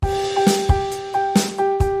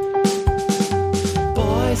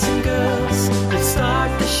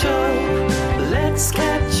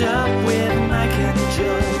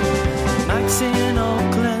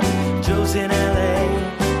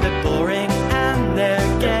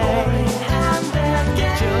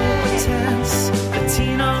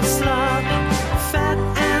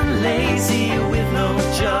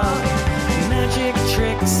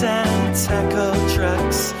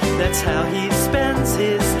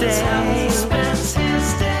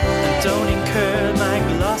Don't incur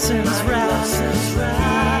Mike Lawson's wrath.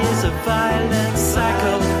 He is a violent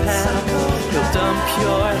psychopath. He'll dump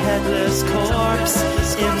your headless corpse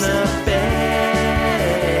in the bay.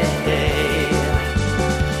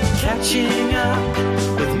 Catching up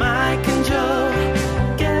with Mike and Joe.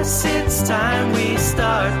 Guess it's time we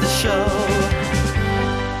start the show.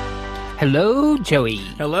 Hello, Joey.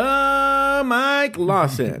 Hello, Mike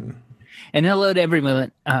Lawson. And hello to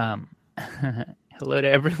everyone. Hello to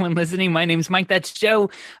everyone listening. My name's Mike. That's Joe.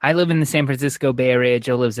 I live in the San Francisco Bay Area.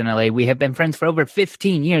 Joe lives in LA. We have been friends for over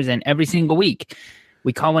 15 years, and every single week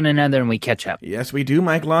we call one another and we catch up. Yes, we do,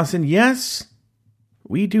 Mike Lawson. Yes,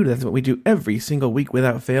 we do. That's what we do every single week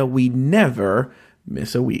without fail. We never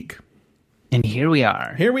miss a week. And here we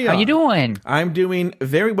are. Here we are. How you doing? I'm doing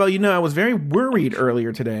very well. You know, I was very worried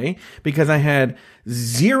earlier today because I had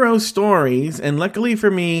 0 stories. And luckily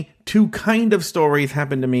for me, 2 kind of stories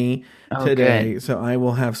happened to me today. Good. So I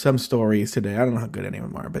will have some stories today. I don't know how good any of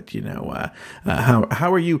them are, but you know,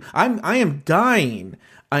 how are you? I am dying.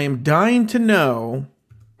 I am dying to know.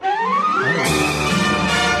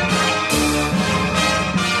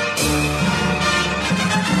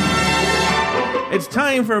 It's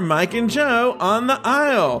time for Mike and Joe on the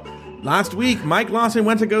Aisle. Last week, Mike Lawson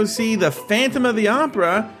went to go see the Phantom of the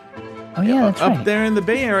Opera. Oh, yeah, that's up right. there in the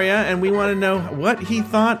Bay Area, and we want to know what he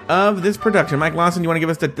thought of this production. Mike Lawson, you want to give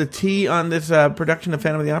us the tea on this production of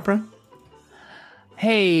Phantom of the Opera?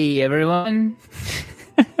 Hey, everyone.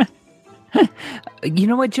 You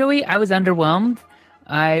know what, Joey? I was underwhelmed.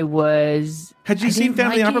 Had you seen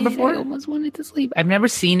Phantom of the Opera before? I almost wanted to sleep. I've never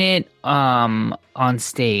seen it on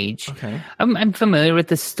stage. Okay. I'm familiar with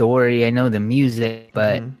the story. I know the music,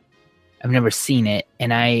 but I've never seen it.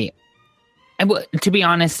 And to be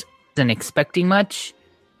honest, wasn't expecting much,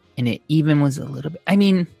 and it even was a little bit. I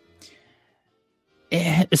mean,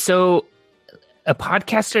 so a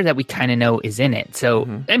podcaster that we kind of know is in it.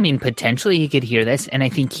 So I mean, potentially he could hear this, and I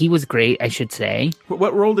think he was great. I should say.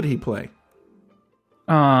 What role did he play?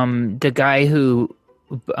 The guy who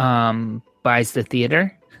buys the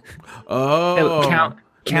theater. Oh,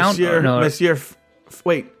 Count. Monsieur.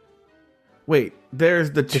 Wait.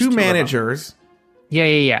 There's the 2 managers.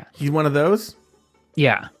 Yeah. He's one of those.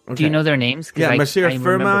 Yeah. Okay. Do you know their names? Yeah, Monsieur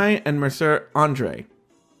Firmin and Monsieur Andre.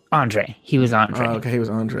 Andre. He was Andre. Oh, okay, he was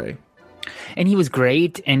Andre. And he was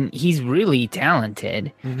great, and he's really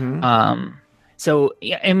talented. So,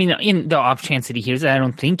 I mean, in the off chance that he hears it, I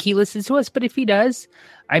don't think he listens to us, but if he does,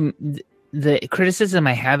 the criticism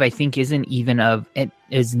I have, I think, isn't even of it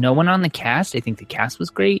is no one on the cast. I think the cast was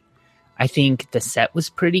great. I think the set was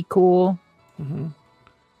pretty cool.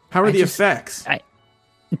 How are the effects?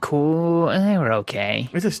 Cool. They were okay.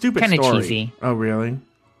 It's a stupid kind of story. Cheesy. Oh, really?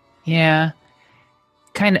 Yeah.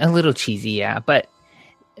 Kind of a little cheesy, yeah. But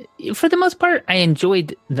for the most part, I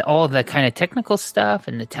enjoyed all the kind of technical stuff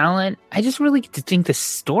and the talent. I just really think the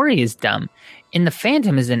story is dumb. And the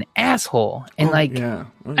Phantom is an asshole. And I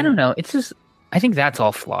don't know. It's just, I think that's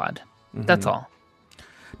all flawed. That's all.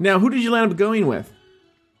 Now, who did you end up going with?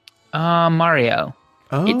 Mario.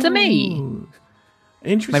 Oh. It's a me.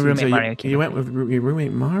 Interesting. My roommate so Mario. You went with your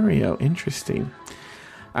roommate Mario. Interesting.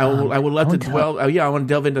 I would love to dwell. I want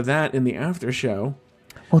to delve into that in the after show.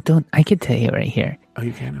 Well, I could tell you right here. Oh,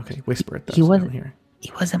 you can? Okay. Whisper it, though. He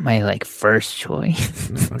wasn't my, first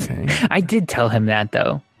choice. Okay. I did tell him that,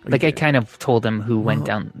 though. I kind of told him who went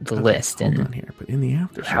down the list. Hold on here. But in the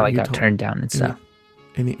after show, how I got turned down and stuff.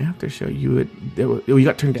 In the after show, you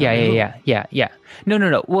got turned down. Yeah.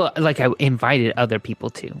 No. Well, I invited other people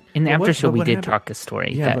too. In the after show, we did talk a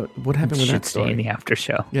story. Yeah, but what happened with that story? Stay in the after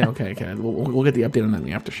show. Yeah, okay. We'll get the update on that in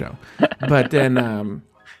the after show. But then,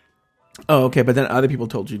 but then other people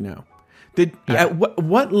told you no. At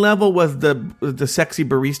what level was the sexy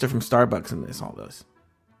barista from Starbucks in all this?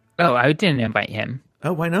 Oh, I didn't invite him.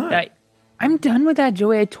 Oh, why not? I'm done with that,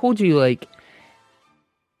 Joey. I told you,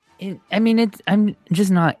 I'm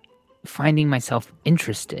just not finding myself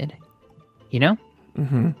interested. You know?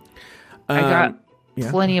 I got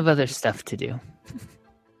plenty of other stuff to do.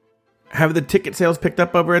 Have the ticket sales picked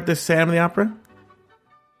up over at the Phantom of the Opera?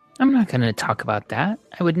 I'm not going to talk about that.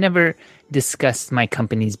 I would never discuss my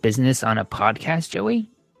company's business on a podcast, Joey.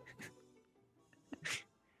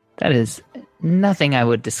 That is nothing I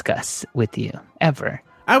would discuss with you, ever.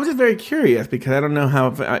 I was just very curious because I don't know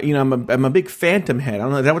how, I'm a big Phantom head. I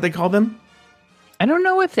don't know, is that what they call them? I don't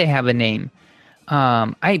know if they have a name.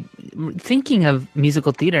 I thinking of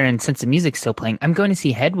musical theater, and since the music's still playing, I'm going to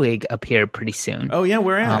see Hedwig up here pretty soon. Oh yeah,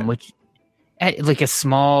 where at? At a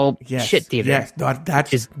small shit theater. Yes,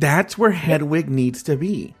 that's where Hedwig needs to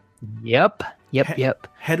be. Yep. Yep.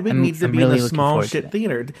 Hedwig needs to be really in a looking small forward to shit that.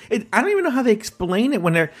 theater. I don't even know how they explain it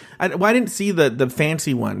when they're. I didn't see the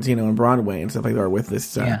fancy ones, in Broadway and stuff like that. Or with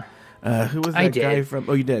this, Yeah. who was I that guy did. from?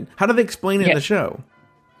 Oh, you did. How do they explain it in Yeah. the show?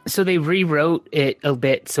 So they rewrote it a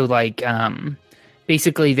bit. So like,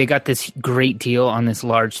 basically they got this great deal on this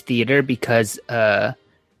large theater because a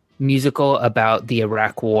musical about the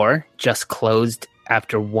Iraq War just closed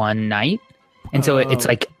after one night. And so it's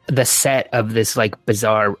like the set of this like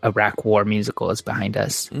bizarre Iraq War musical is behind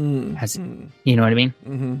us. You know what I mean?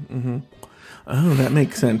 Oh, that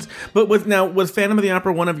makes sense. But was Phantom of the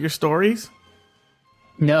Opera one of your stories?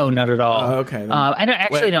 No, not at all. Oh, okay, then. I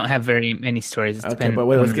don't have very many stories. It's Okay, been but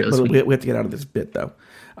wait, one of those we have to get out of this bit though.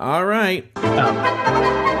 All right.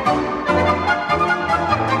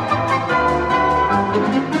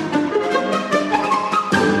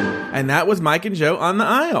 And that was Mike and Joe on the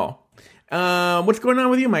aisle. What's going on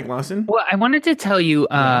with you, Mike Lawson? Well, I wanted to tell you,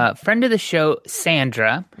 friend of the show,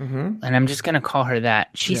 Sandra, and I'm just going to call her that.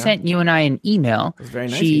 She sent you and I an email. It was a very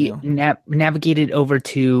nice she email. navigated over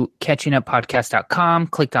to catchinguppodcast.com,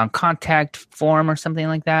 clicked on contact form or something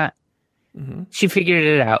like that. She figured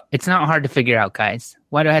it out. It's not hard to figure out, guys.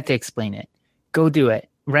 Why do I have to explain it? Go do it.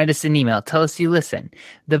 Write us an email. Tell us you listen.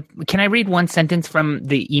 Can I read one sentence from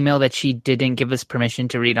the email that she didn't give us permission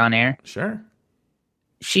to read on air? Sure.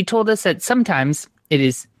 She told us that sometimes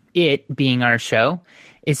it being our show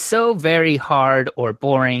is so very hard or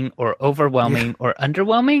boring or overwhelming or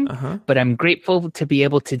underwhelming, but I'm grateful to be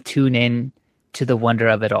able to tune in to the wonder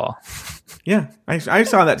of it all. Yeah, I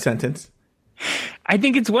saw that sentence. I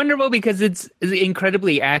think it's wonderful because it's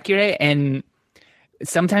incredibly accurate, and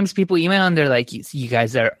sometimes people email and they're like, you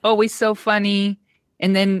guys are always so funny.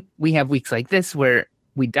 And then we have weeks like this where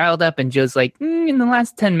we dialed up and Joe's like, in the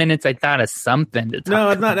last 10 minutes, I thought of something to talk No,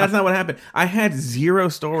 it's about. not. That's not what happened. I had 0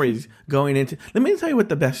 stories going into. Let me tell you what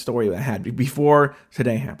the best story I had before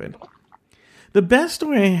today happened. The best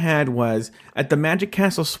story I had was at the Magic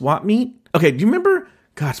Castle swap meet. Okay, do you remember?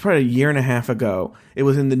 God, it's probably a year and a half ago. It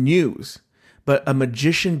was in the news, but a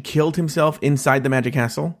magician killed himself inside the Magic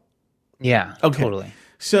Castle. Yeah, Okay. totally.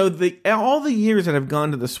 So all the years that I've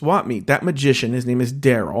gone to the swap meet, that magician, his name is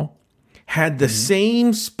Daryl, had the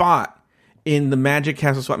same spot in the Magic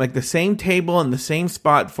Castle swap, like the same table and the same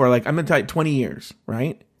spot for like, I'm going to tell you, 20 years,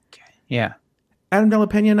 right? Yeah. Adam De La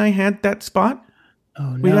Pena and I had that spot.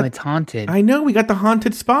 Oh, no, got- it's haunted. I know, we got the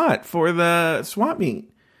haunted spot for the swap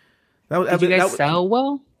meet. Did you guys sell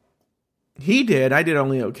well? He did. I did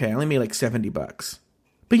only okay. I only made like $70.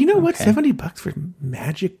 But you know what? Okay. $70 for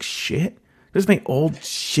magic shit? Just my old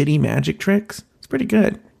shitty magic tricks. It's pretty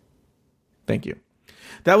good. Thank you.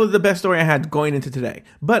 That was the best story I had going into today.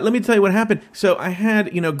 But let me tell you what happened. So I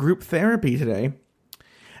had, group therapy today.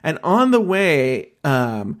 And on the way,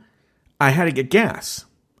 I had to get gas.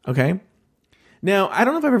 Okay. Now, I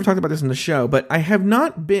don't know if I've ever talked about this in the show, but I have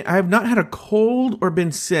not had a cold or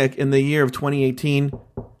been sick in the year of 2018.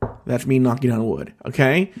 That's me knocking on wood.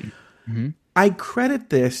 Okay. Mm-hmm. I credit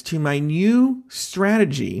this to my new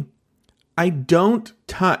strategy. I don't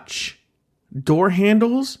touch door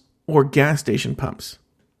handles or gas station pumps.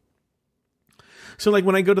 So like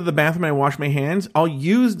when I go to the bathroom and I wash my hands, I'll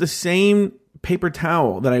use the same paper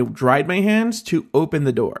towel that I dried my hands to open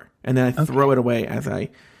the door. And then I throw it away as I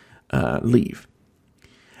leave.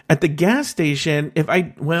 At the gas station,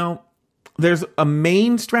 there's a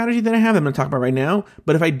main strategy that I have I'm going to talk about right now.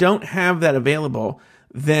 But if I don't have that available,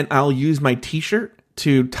 then I'll use my t-shirt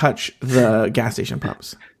to touch the gas station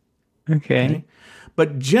pumps. Okay.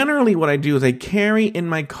 But generally what I do is I carry in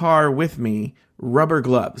my car with me rubber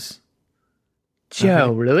gloves.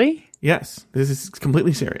 Joe, really? Yes, this is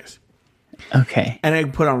completely serious. Okay. And I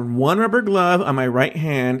put on one rubber glove on my right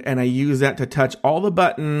hand, and I use that to touch all the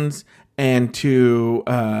buttons and to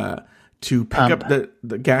pick up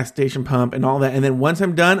the gas station pump and all that. And then once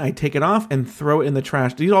I'm done, I take it off and throw it in the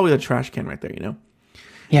trash. There's always a trash can right there,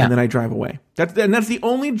 Yeah. And then I drive away. That's the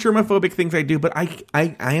only germophobic things I do. But I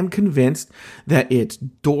am convinced that it's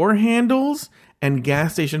door handles and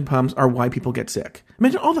gas station pumps are why people get sick.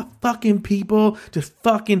 Imagine all the fucking people just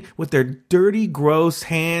fucking with their dirty, gross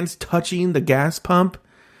hands touching the gas pump.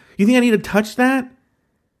 You think I need to touch that?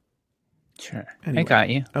 Sure. Anyway. I got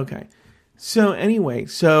you. Okay. So anyway,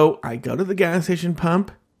 I go to the gas station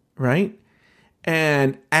pump, right?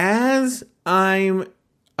 And as I'm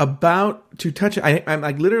about to touch it, I'm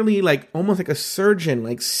like literally like almost like a surgeon,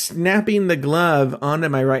 like snapping the glove onto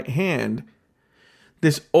my right hand.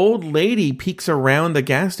 This old lady peeks around the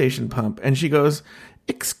gas station pump and she goes,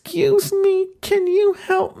 "Excuse me, can you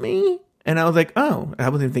help me?" And I was like, oh, I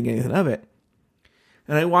wasn't even thinking anything of it.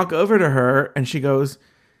 And I walk over to her and she goes,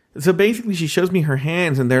 So basically, she shows me her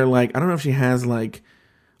hands, and they're like, I don't know if she has like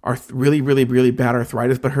really, really, really bad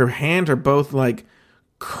arthritis, but her hands are both like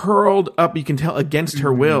curled up. You can tell against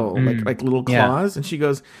her will, like little claws. And she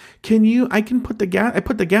goes, "Can you? I can put the gas. I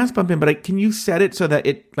put the gas pump in, but can you set it so that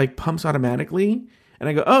it like pumps automatically?" And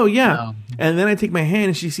I go, "Oh yeah." Oh. And then I take my hand,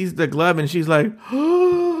 and she sees the glove, and she's like,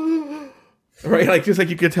 right, like just like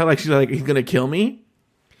you could tell, like she's like, he's gonna kill me.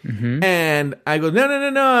 Mm-hmm. And I go, no.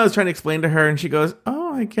 I was trying to explain to her, and she goes,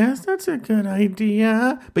 "Oh, I guess that's a good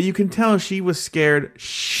idea." But you can tell she was scared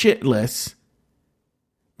shitless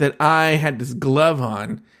that I had this glove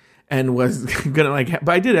on and was gonna like.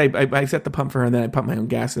 But I did. I set the pump for her, and then I pumped my own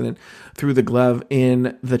gas in and threw the glove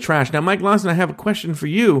in the trash. Now, Mike Lawson, I have a question for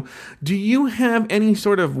you. Do you have any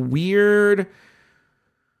sort of weird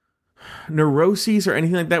neuroses or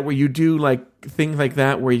anything like that where you do like things like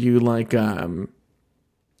that where you like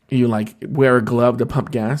wear a glove to pump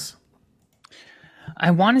gas?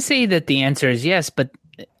 I want to say that the answer is yes, but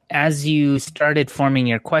as you started forming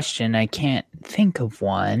your question, I can't think of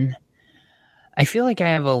one. I feel like I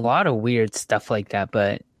have a lot of weird stuff like that,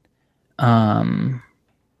 but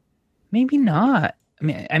maybe not.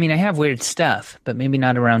 I mean, I have weird stuff, but maybe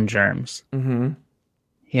not around germs. Mm-hmm.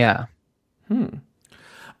 Yeah.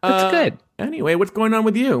 That's good. Anyway, what's going on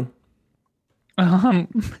with you?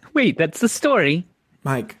 Wait, that's the story.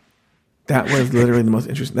 Mike, that was literally the most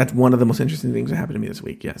interesting. That's one of the most interesting things that happened to me this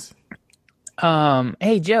week. Yes.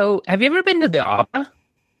 Hey Joe, have you ever been to the opera?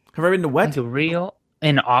 Have I been to what?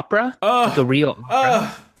 An opera? The real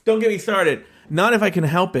opera. Don't get me started. Not if I can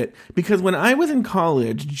help it. Because when I was in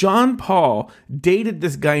college, John Paul dated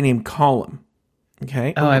this guy named Colum.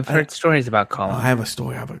 Okay. Oh, I've heard stories about Colum. I have a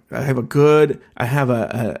story. Let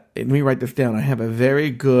me write this down. I have a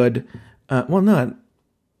very good, I'll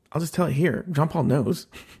just tell it here. John Paul knows.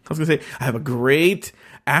 I was going to say, I have a great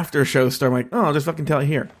after show story. I'm like, I'll just fucking tell it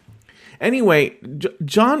here. Anyway,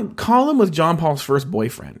 Colum was John Paul's first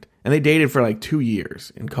boyfriend, and they dated for like 2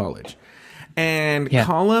 years in college. And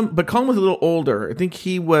Colum was a little older. I think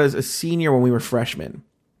he was a senior when we were freshmen.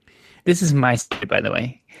 This is my story, by the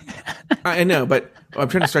way. I know, but I'm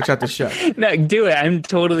trying to stretch out the show. No, do it. I'm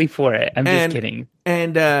totally for it. I'm just kidding.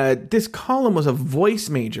 And this Colum was a voice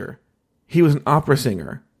major. He was an opera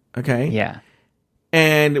singer. Okay? Yeah.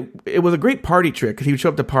 And it was a great party trick because he would show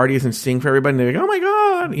up to parties and sing for everybody. And they're like, "Oh my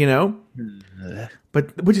God," you know?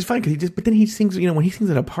 But which is fine because but then he sings, when he sings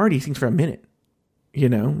at a party, he sings for a minute. You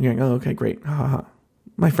know? You're like, "Oh, okay, great. Ha ha ha."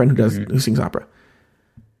 My friend who sings opera.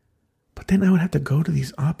 But then I would have to go to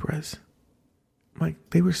these operas. Like,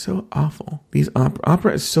 they were so awful. These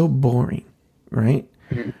opera is so boring, right?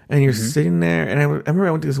 Mm-hmm. And you're sitting there, and I remember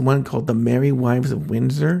I went to this one called The Merry Wives of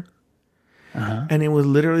Windsor. Uh-huh. And it was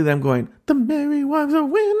literally them going, "The Merry Wives of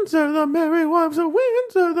Windsor, the Merry Wives of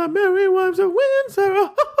Windsor, the Merry Wives of Windsor."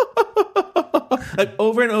 Like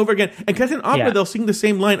over and over again. And because in opera, they'll sing the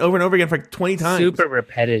same line over and over again for like 20 times. Super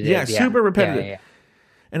repetitive. Yeah, super repetitive. Yeah.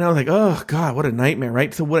 And I was like, oh, God, what a nightmare,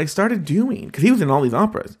 right? So what I started doing, because he was in all these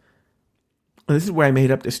operas, and this is where I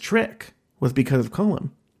made up this trick, was because of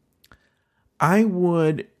Colum. I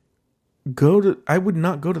would not go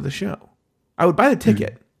to the show. I would buy the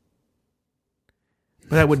ticket.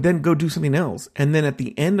 But I would then go do something else. And then at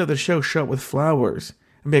the end of the show up with flowers.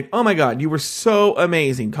 And be like, "Oh my God, you were so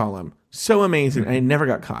amazing, Colum. So amazing." And I never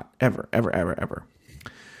got caught. Ever, ever, ever, ever.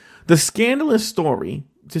 The scandalous story,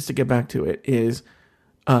 just to get back to it, is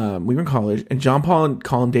we were in college. And John Paul and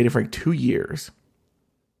Colum dated for like 2 years.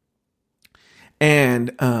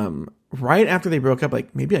 And right after they broke up,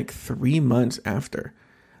 maybe 3 months after,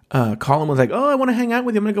 Colum was like, "Oh, I want to hang out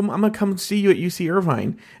with you. I'm gonna come see you at UC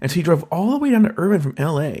Irvine." And so he drove all the way down to Irvine from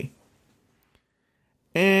LA.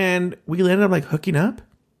 And we ended up hooking up.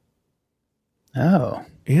 Oh.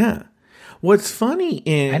 Yeah. What's funny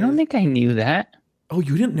is, I don't think I knew that. Oh,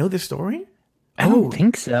 you didn't know this story? I don't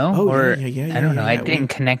think so. Oh, or yeah, I don't know. I didn't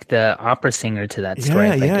connect the opera singer to that story.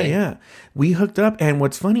 Yeah. We hooked up, and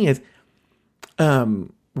what's funny is,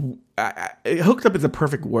 hooked up is a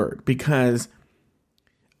perfect word because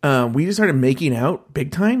we just started making out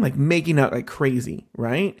big time, making out like crazy,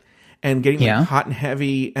 right? And getting hot and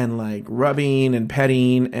heavy and rubbing and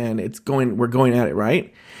petting, and we're going at it,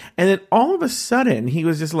 right? And then all of a sudden he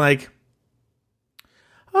was just like,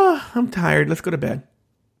 "Oh, I'm tired. Let's go to bed."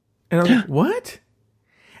 And I was like, "What?"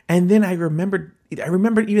 And then I remembered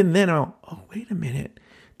even then, oh, wait a minute.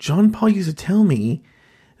 John Paul used to tell me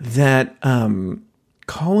that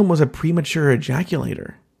Colum was a premature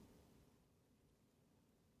ejaculator.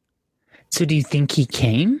 So do you think he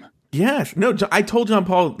came? Yes. No, I told John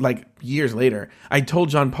Paul years later. I told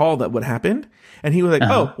John Paul that what happened. And he was like,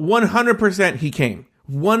 100% he came.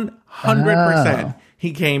 100%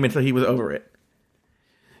 he came until he was over it.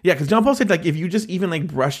 Yeah, because John Paul said, like, if you just even, like,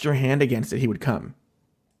 brushed your hand against it, he would come.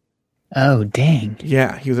 Oh, dang.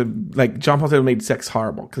 Yeah, he was like, John Paul said it made sex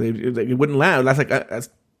horrible because it wouldn't last. That's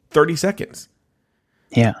 30 seconds.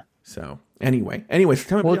 Yeah. So, anyway, so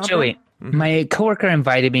tell me about the Joey, opera. my coworker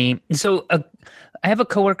invited me. So, I have a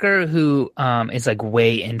coworker who is, like,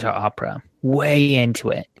 way into opera. Way into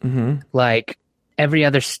it. Mm-hmm. Like, every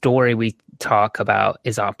other story we talk about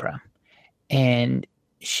is opera. And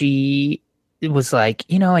she was like,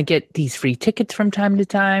 I get these free tickets from time to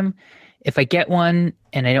time. If I get one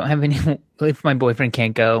and I don't have any, if my boyfriend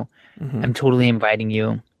can't go, I'm totally inviting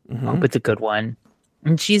you. I hope it's a good one.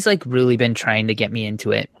 And she's like really been trying to get me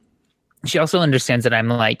into it. She also understands that I'm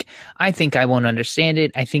like, I think I won't understand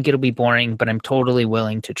it. I think it'll be boring, but I'm totally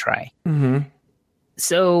willing to try. Mm-hmm.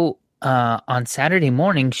 So on Saturday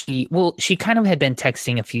morning, she kind of had been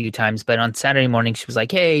texting a few times, but on Saturday morning, she was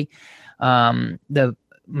like, hey,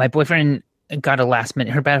 my boyfriend got a last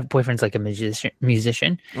minute. Her boyfriend's like a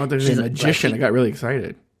musician. Oh, there's a magician. I got really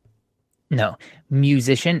excited. No,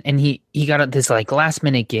 musician, and he got this like last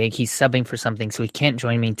minute gig. He's subbing for something, so he can't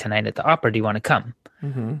join me tonight at the opera. Do you want to come?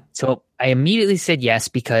 Mm-hmm. So I immediately said yes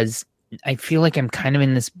because I feel like I'm kind of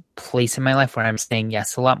in this place in my life where I'm saying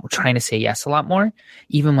yes a lot, trying to say yes a lot more,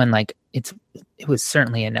 even when like it was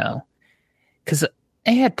certainly a no. Because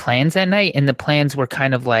I had plans that night, and the plans were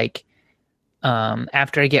kind of like,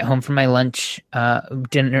 after I get home from my lunch,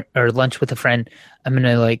 dinner or lunch with a friend, I'm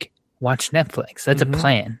gonna like watch Netflix. That's a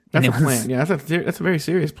plan. That's a plan. Yeah, that's a very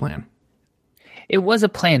serious plan. It was a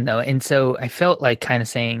plan though, and so I felt like kind of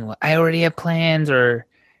saying, well, I already have plans or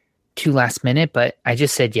too last minute, but I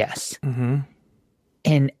just said yes. Mm-hmm.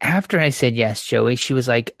 And after I said yes, Joey, she was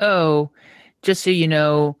like, "Oh, just so you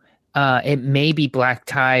know, it may be black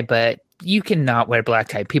tie, but you cannot wear black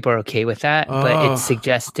tie. People are okay with that, but it's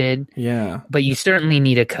suggested. Yeah. But you certainly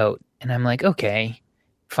need a coat." And I'm like, okay,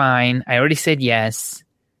 fine. I already said yes.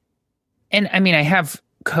 And I mean, I have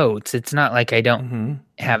coats. It's not like I don't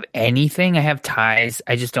have anything. I have ties.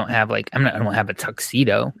 I just don't have like, I don't have a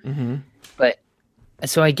tuxedo. Mm-hmm. But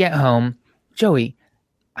so I get home, Joey,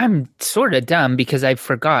 I'm sort of dumb because I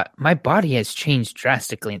forgot my body has changed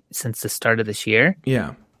drastically since the start of this year.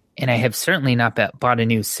 Yeah. And I have certainly not bought a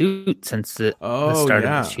new suit since the start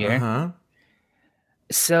of this year. Uh-huh.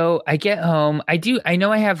 So I get home. I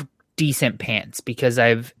know I have decent pants because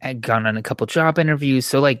I've gone on a couple job interviews.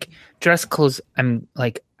 So like dress clothes,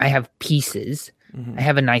 I have pieces. Mm-hmm. I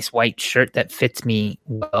have a nice white shirt that fits me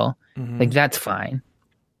well. Mm-hmm. Like that's fine.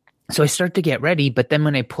 So I start to get ready. But then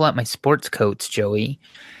when I pull out my sports coats, Joey,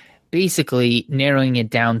 basically narrowing it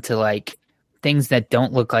down to like things that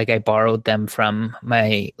don't look like I borrowed them from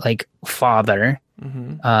my like father,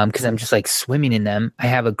 because I'm just like swimming in them. I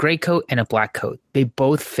have a gray coat and a black coat. They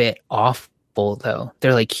both fit awful though.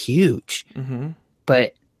 They're like huge,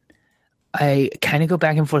 but I kind of go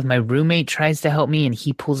back and forth. My roommate tries to help me, and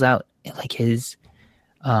he pulls out like his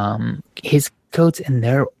coats, and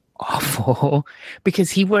they're awful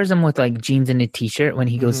because he wears them with like jeans and a t-shirt when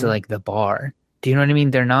he goes to like the bar. Do you know what I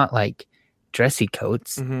mean? They're not like dressy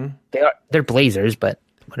coats. They're blazers, but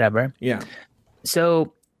whatever. Yeah.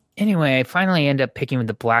 So anyway, I finally end up picking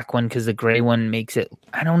the black one because the gray one makes it,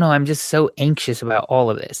 I don't know, I'm just so anxious about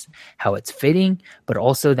all of this, how it's fitting, but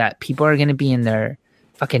also that people are going to be in their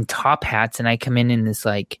fucking top hats and I come in this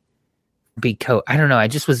like big coat. I don't know. I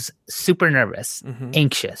just was super nervous,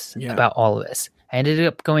 anxious about all of this. I ended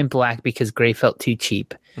up going black because gray felt too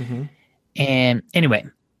cheap. And anyway,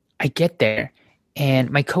 I get there.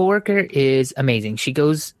 And my coworker is amazing. She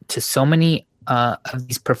goes to so many of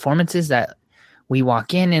these performances that we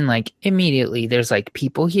walk in and like immediately there's like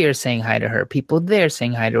people here saying hi to her, people there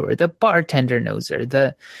saying hi to her. The bartender knows her.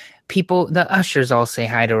 The ushers all say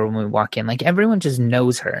hi to her when we walk in. Like everyone just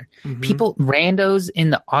knows her. People, randos in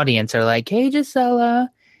the audience are like, "Hey,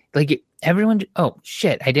 Gisela." Like everyone, oh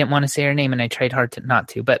shit, I didn't want to say her name and I tried hard to not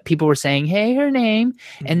to, but people were saying, "Hey, her name."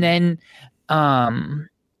 And then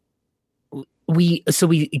we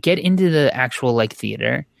get into the actual like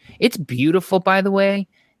theater. It's beautiful, by the way.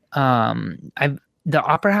 The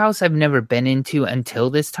opera house I've never been into until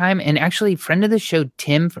this time, and actually friend of the show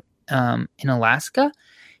Tim in Alaska,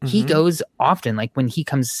 he goes often. Like when he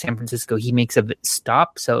comes to San Francisco, he makes a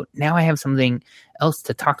stop. So now I have something else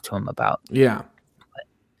to talk to him about. Yeah.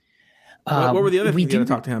 What were the other things you had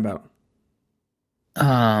to talk to him about?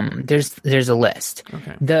 There's a list.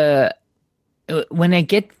 Okay. When I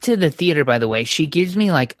get to the theater, by the way, she gives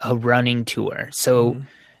me like a running tour. So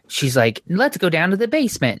she's like, "Let's go down to the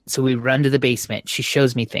basement." So we run to the basement. She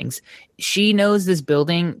shows me things. She knows this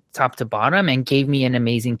building top to bottom and gave me an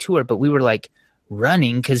amazing tour. But we were like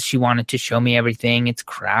running because she wanted to show me everything. It's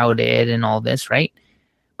crowded and all this, right?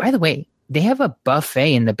 By the way, they have a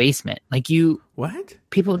buffet in the basement. Like What?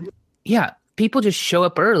 people just show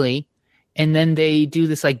up early and then they do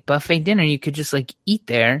this like buffet dinner. You could just like eat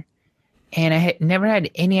there. And I had never had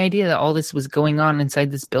any idea that all this was going on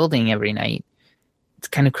inside this building every night. It's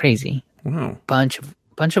kind of crazy. Wow. Bunch of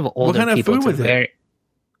older kind of people. food It's a was it? very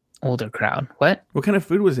older crowd. What? What kind of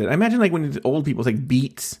food was it? I imagine like when it's old people, it's like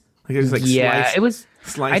beets. Like there's like It was.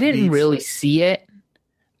 sliced I didn't beets. really see it.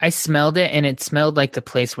 I smelled it, and it smelled like the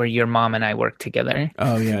place where your mom and I worked together.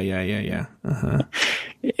 Oh yeah. Uh-huh.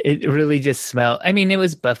 It really just smelled. I mean, it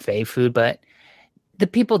was buffet food, but the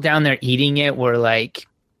people down there eating it were like,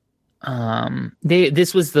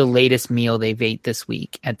 this was the latest meal they've ate this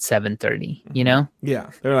week at 7:30. You know, Yeah.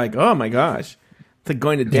 They're like, oh my gosh, it's like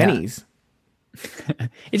going to Denny's.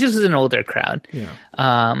 it just was an older crowd.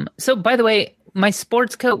 Yeah. So by the way, my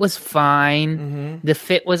sports coat was fine. Mm-hmm. The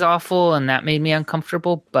fit was awful, and that made me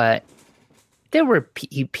uncomfortable. But there were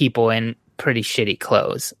people in pretty shitty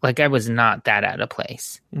clothes. Like I was not that out of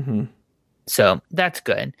place. Mm-hmm. So that's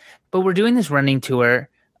good. But we're doing this running tour.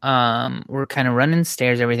 We're kind of running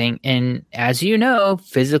stairs, everything. And as you know,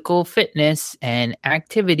 physical fitness and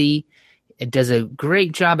activity, it does a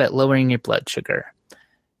great job at lowering your blood sugar,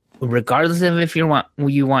 regardless of if you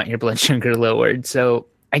want your blood sugar lowered. So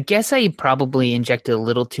I guess I probably injected a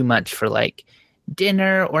little too much for like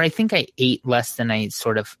dinner, or I think I ate less than I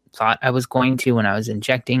sort of thought I was going to when I was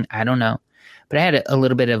injecting. I don't know. But I had a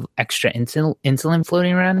little bit of extra insulin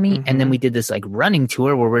floating around me. Mm-hmm. And then we did this like running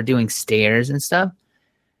tour where we're doing stairs and stuff.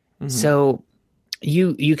 Mm-hmm. So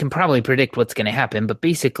you can probably predict what's going to happen. But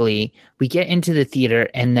basically, we get into the theater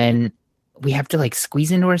and then we have to like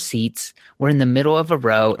squeeze into our seats. We're in the middle of a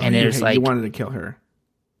row, and there's like you wanted to kill her.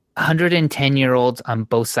 110-year-olds on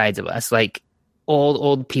both sides of us, like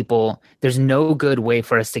old people. There's no good way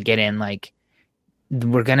for us to get in. Like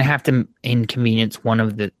we're gonna have to inconvenience one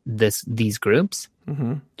of these groups.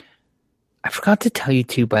 Mm-hmm. I forgot to tell you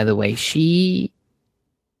too, by the way.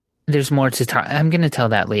 There's more to talk. I'm gonna tell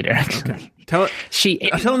that later. Actually, Okay.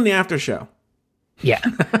 Tell him the after show. Yeah.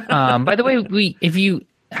 By the way,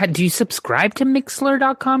 do you subscribe to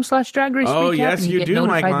Mixlr.com/Drag Race? Oh Recap yes, and you get do,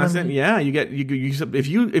 Mike notified when Lawson. Yeah, you get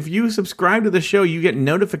if you subscribe to the show, you get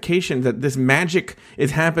notifications that this magic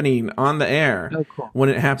is happening on the air. Oh, cool. When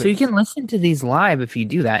it happens. So you can listen to these live if you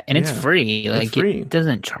do that, and it's Yeah, free. Like it's free. it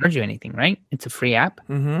doesn't charge you anything, right? It's a free app.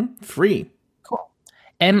 Mm-hmm. Free. Cool.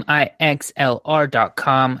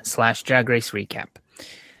 Mixlr.com/Drag Race Recap.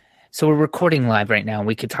 So we're recording live right now.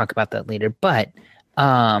 We could talk about that later, but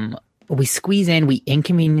we squeeze in, we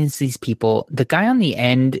inconvenience these people. The guy on the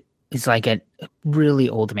end is like a really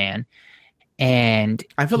old man, and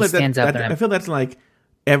I feel he like stands up. I feel that's like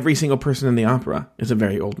every single person in the opera is a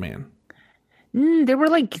very old man. There were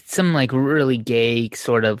like some like really gay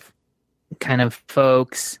sort of kind of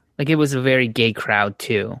folks. Like it was a very gay crowd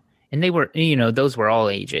too, and they were, those were all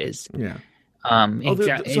ages. Yeah. So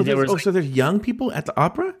there's young people at the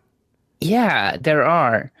opera? Yeah, there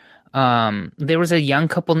are. There was a young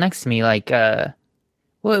couple next to me, like, it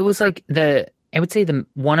was like I would say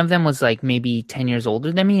one of them was like maybe 10 years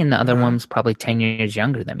older than me, and the other one was probably 10 years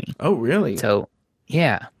younger than me. Oh, really? So,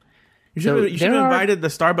 yeah. You should have invited the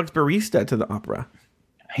Starbucks barista to the opera.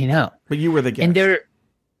 I know. But you were the guest. And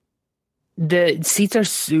the seats are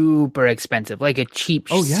super expensive. Like a cheap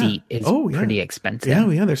seat is pretty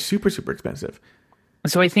expensive. Yeah, they're super, super expensive.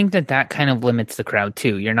 So I think that kind of limits the crowd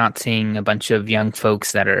too. You're not seeing a bunch of young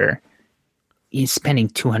folks that are spending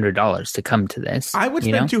 $200 to come to this. I would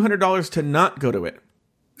spend $200 to not go to it.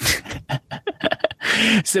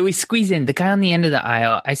 So we squeeze in. The guy on the end of the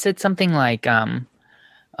aisle, I said something like,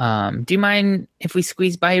 do you mind if we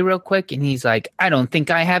squeeze by you real quick? And he's like, I don't think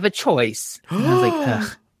I have a choice. And I was like,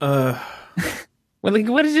 ugh. Well, like,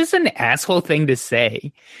 what is just an asshole thing to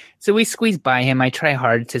say? So we squeeze by him. I try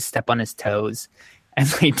hard to step on his toes,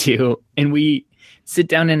 as I do. And we sit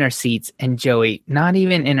down in our seats. And Joey, not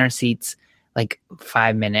even in our seats, like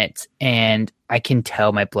 5 minutes. And I can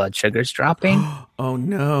tell my blood sugar's dropping. Oh,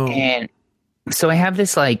 no. And so I have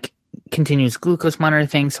this like continuous glucose monitor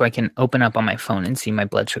thing so I can open up on my phone and see my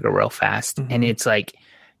blood sugar real fast. Mm-hmm. And it's like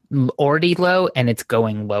already low and it's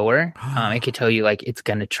going lower. I could tell you like it's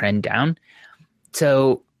going to trend down.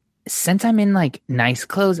 So since I'm in like nice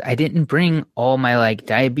clothes, I didn't bring all my like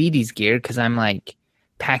diabetes gear because I'm like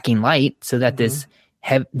packing light so that this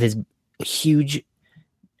huge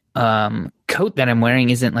coat that I'm wearing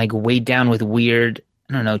isn't like weighed down with weird,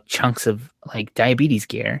 I don't know, chunks of like diabetes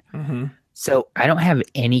gear. Mm-hmm. So I don't have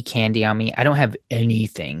any candy on me. I don't have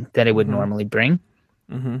anything that I would normally bring.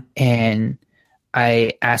 Mm-hmm. And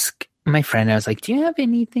I ask my friend. I was like, "Do you have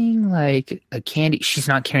anything like a candy?" She's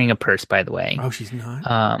not carrying a purse, by the way. Oh, she's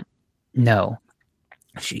not. No.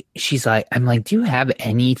 She's like, I'm like, "Do you have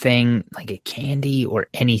anything like a candy or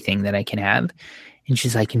anything that I can have?" And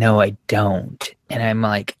she's like, "No, I don't." And I'm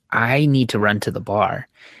like, "I need to run to the bar."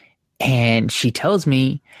 And she tells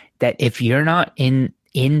me that if you're not in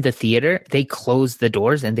the theater, they close the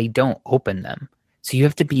doors and they don't open them. So you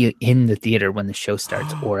have to be in the theater when the show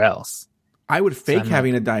starts or else. I would fake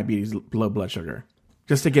having a diabetes, low blood sugar,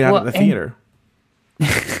 just to get out of the theater.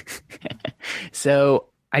 So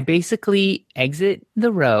I basically exit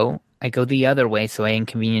the row. I go the other way, so I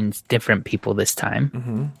inconvenience different people this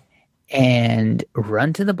time. And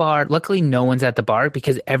run to the bar. Luckily, no one's at the bar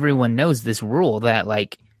because everyone knows this rule that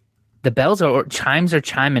like the bells or chimes are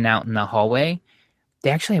chiming out in the hallway. They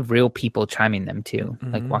actually have real people chiming them too,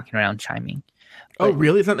 like walking around chiming. Oh,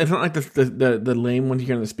 really? It's not like the lame ones you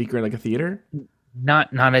hear on the speaker like a theater?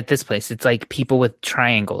 Not at this place. It's like people with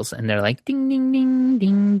triangles, and they're like ding ding ding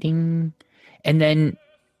ding ding. And then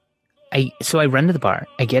I run to the bar.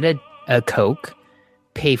 I get a Coke,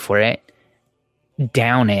 pay for it,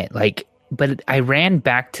 down it, but I ran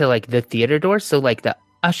back to like the theater door, so like the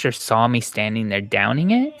usher saw me standing there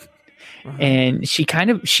downing it. And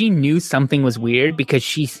she knew something was weird because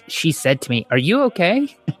she said to me, "Are you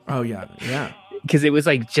okay?" Oh yeah. Because it was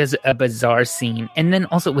like just a bizarre scene. And then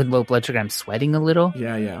also with low blood sugar, I'm sweating a little.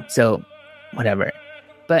 Yeah. So whatever.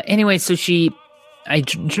 But anyway, so I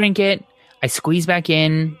drink it. I squeeze back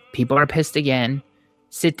in. People are pissed again.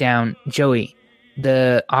 Sit down. Joey,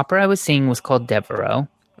 the opera I was seeing was called Devereaux.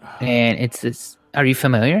 And it's this. Are you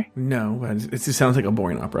familiar? No, it just sounds like a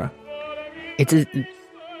boring opera. It's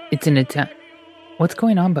an Italian. What's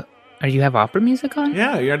going on? But you have opera music on?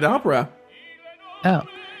 Yeah, you're at the opera. Oh.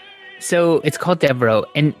 So it's called Devereaux,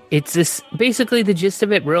 and it's this. Basically, the gist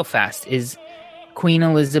of it, real fast, is Queen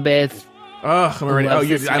Elizabeth. Oh, I'm already.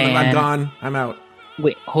 I'm gone. I'm out.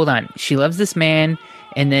 Wait, hold on. She loves this man,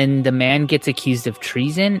 and then the man gets accused of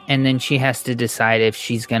treason, and then she has to decide if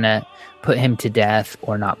she's gonna put him to death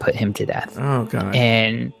or not put him to death. Oh god.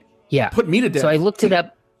 And yeah, put me to death. So I looked it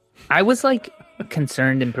up. I was like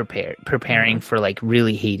concerned and preparing for like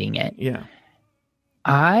really hating it. Yeah.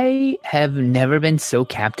 I have never been so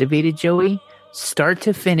captivated, Joey, start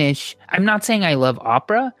to finish. I'm not saying I love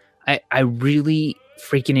opera. I really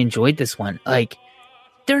freaking enjoyed this one. Like,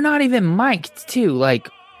 they're not even mic'd, too. Like,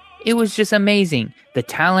 it was just amazing. The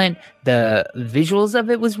talent, the visuals of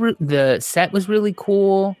it the set was really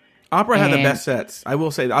cool. Opera had the best sets. I will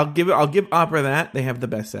say, I'll give opera that. They have the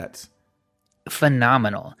best sets.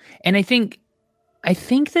 Phenomenal. And I think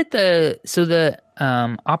that the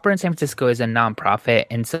opera in San Francisco is a nonprofit,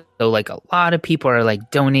 and so like a lot of people are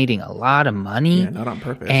like donating a lot of money. Yeah, not on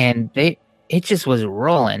purpose. And it just was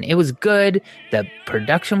rolling. It was good. The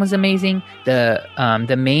production was amazing.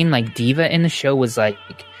 The main like diva in the show was like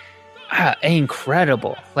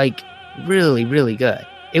incredible. Like really, really good.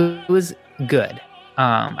 It was good.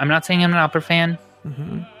 I'm not saying I'm an opera fan,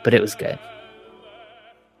 but it was good.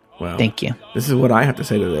 Well, thank you. This is what I have to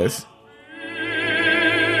say to this.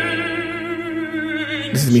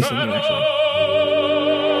 This is me singing, actually.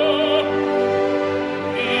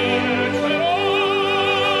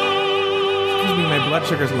 Excuse me, my blood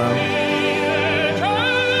sugar's low.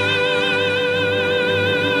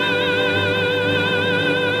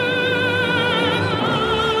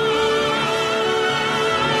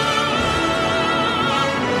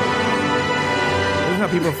 This is how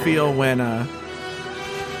people feel when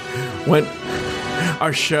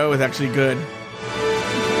our show is actually good.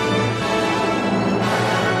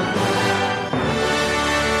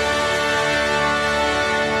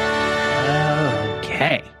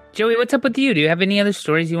 Okay. Joey, what's up with you? Do you have any other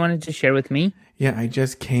stories you wanted to share with me? Yeah, I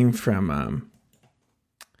just came from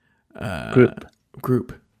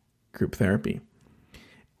group therapy.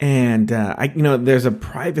 And there's a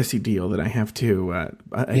privacy deal that I have to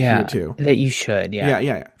adhere to. That you should, yeah.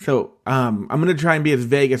 Yeah. So I'm going to try and be as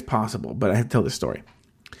vague as possible, but I have to tell this story.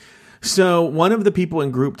 So one of the people in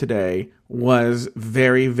group today was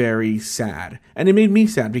very, very sad. And it made me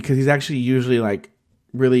sad because he's actually usually like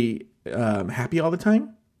really happy all the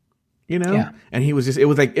time, you know? Yeah. And he was just, it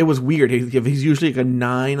was weird. He's usually like a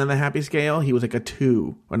 9 on the happy scale. He was like a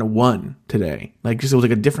 2 and a 1 today. Like just, it was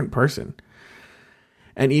like a different person.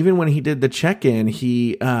 And even when he did the check-in,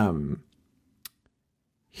 he said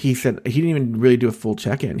he didn't even really do a full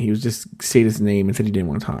check-in. He was just say his name and said he didn't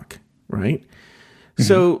want to talk, right? Mm-hmm.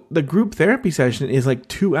 So the group therapy session is like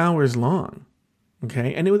 2 hours long,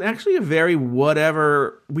 okay? And it was actually a very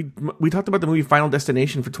whatever. We talked about the movie Final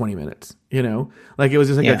Destination for 20 minutes, you know? Like it was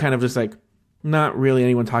just like a kind of just like not really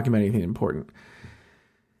anyone talking about anything important.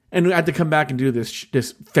 And we had to come back and do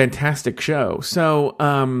this fantastic show. So,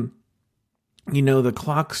 the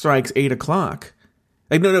clock strikes 8:00.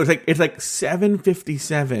 Like, no, it's like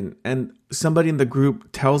 7:57, and somebody in the group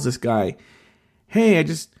tells this guy, "Hey, I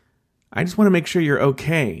just want to make sure you're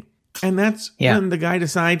okay." And that's when the guy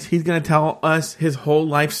decides he's going to tell us his whole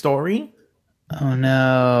life story. Oh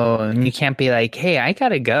no! And you can't be like, "Hey, I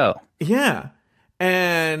gotta go." Yeah,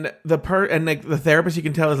 and the therapist, you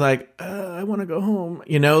can tell, is like, "I want to go home,"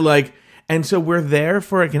 And so we're there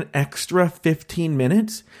for like an extra 15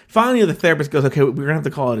 minutes. Finally, the therapist goes, "Okay, we're gonna have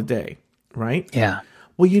to call it a day," right? Yeah.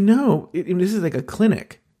 Well, this is like a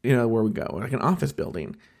clinic, where we go, like an office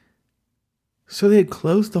building. So they had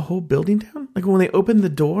closed the whole building down. Like when they opened the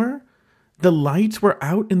door, the lights were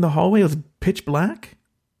out in the hallway. It was pitch black.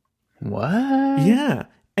 What? Yeah.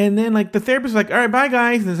 And then like the therapist was like, "All right, bye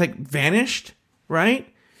guys," and it's like vanished, right?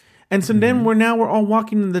 And so then we're all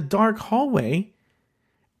walking in the dark hallway,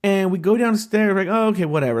 and we go downstairs, like, "Oh, okay,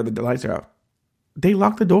 whatever, the lights are out." They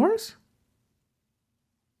locked the doors?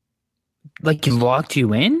 Like locked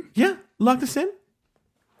you in? Yeah, locked us in.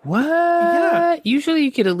 What? Yeah. Usually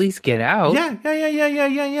you could at least get out.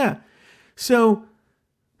 Yeah. So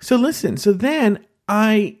listen. So then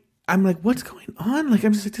I'm like, what's going on? Like,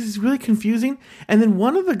 I'm just like, this is really confusing. And then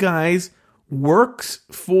one of the guys works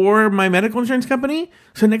for my medical insurance company.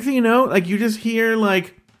 So next thing you know, like you just hear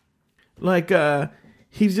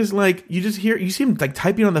he's just like, you see him like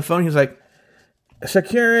typing on the phone. He's like,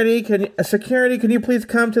 Security, can you please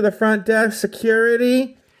come to the front desk?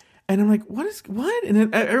 Security. And I'm like, what?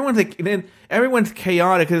 And then everyone's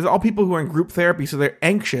chaotic because it's all people who are in group therapy, so they're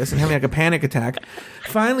anxious and having like a panic attack.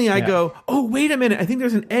 Finally, I go, "Oh, wait a minute! I think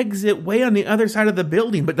there's an exit way on the other side of the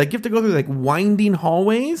building, but like you have to go through like winding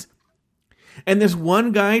hallways." And this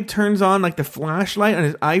one guy turns on like the flashlight on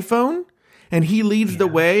his iPhone, and he leads the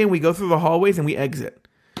way, and we go through the hallways and we exit.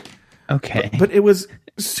 Okay, but it was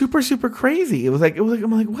super, super crazy. It was like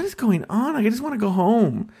I'm like, what is going on? Like, I just want to go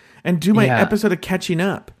home and do my episode of Catching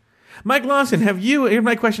Up. Mike Lawson, here's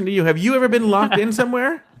my question to you. Have you ever been locked in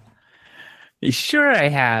somewhere? Sure, I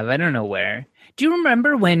have. I don't know where. Do you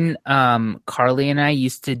remember when Carly and I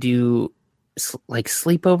used to do like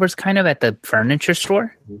sleepovers kind of at the furniture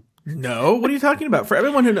store? No. What are you talking about? For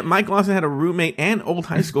everyone who Mike Lawson had a roommate and old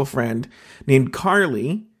high school friend named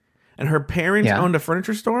Carly, and her parents owned a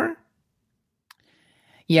furniture store?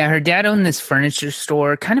 Yeah, her dad owned this furniture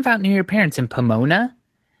store kind of out near your parents in Pomona.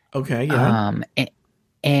 Okay, yeah.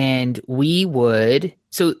 And we would,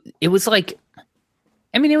 so it was like,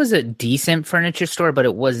 I mean, it was a decent furniture store, but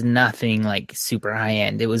it was nothing like super high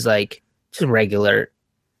end. It was like just regular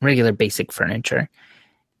basic furniture.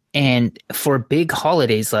 And for big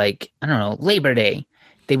holidays, like, I don't know, Labor Day,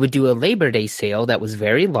 they would do a Labor Day sale that was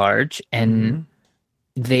very large, and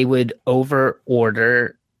they would over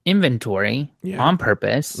order inventory on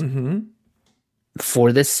purpose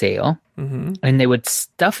for the sale, and they would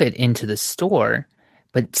stuff it into the store.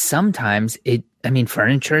 But sometimes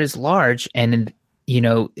furniture is large, and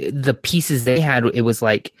the pieces they had, it was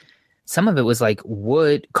like, some of it was like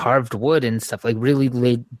carved wood and stuff, like really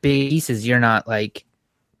big pieces. You're not like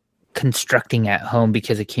constructing at home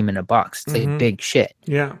because it came in a box. It's like big shit.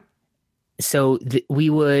 Yeah. So we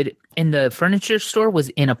would, and the furniture store was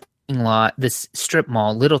in a parking lot, this strip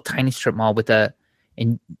mall, little tiny strip mall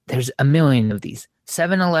and there's a million of these.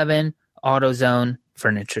 7-Eleven, AutoZone,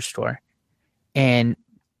 furniture store. And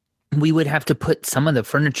we would have to put some of the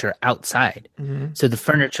furniture outside. So the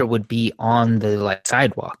furniture would be on the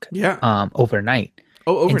sidewalk overnight.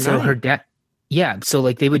 Oh, overnight. And so her dad, so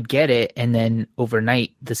like they would get it, and then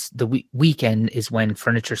overnight, the weekend is when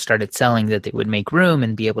furniture started selling, that they would make room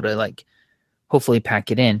and be able to like hopefully pack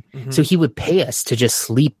it in. So he would pay us to just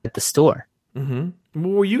sleep at the store. What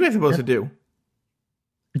were you guys supposed to do?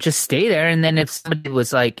 Just stay there, and then if somebody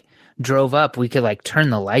was like drove up, we could like turn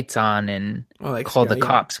the lights on and call the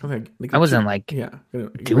cops. I wasn't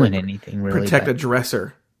doing anything really. Protect a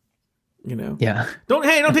dresser, Yeah. Don't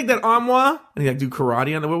take that armoire and like do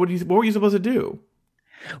karate on it. What were you supposed to do?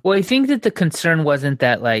 Well, I think that the concern wasn't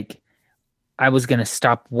that like I was going to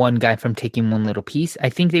stop one guy from taking one little piece. I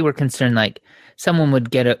think they were concerned like someone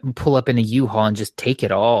would pull up in a U-Haul and just take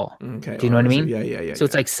it all. Okay. Do you know what I mean? Yeah. So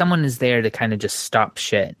it's like someone is there to kind of just stop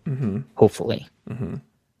shit. Hopefully.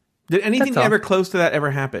 Did anything ever close to that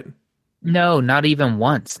ever happen? No, not even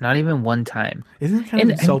once. Not even one time. Isn't that kind of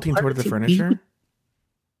insulting towards the furniture?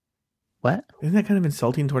 What? Isn't that kind of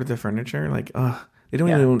insulting towards the furniture? Like, they don't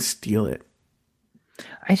even steal it.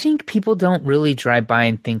 I think people don't really drive by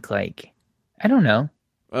and think like, I don't know.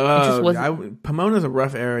 Pomona's a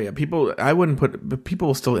rough area. People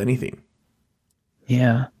will steal anything.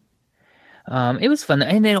 Yeah. It was fun.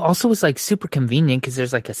 And it also was like super convenient because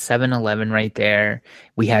there's like a 7-Eleven right there.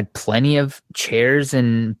 We had plenty of chairs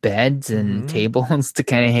and beds and tables to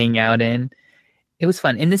kind of hang out in. It was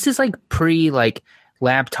fun. And this is like like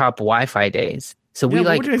laptop Wi-Fi days. So we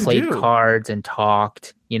like played cards and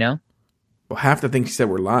talked, you know? Well, half the things she said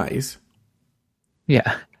were lies.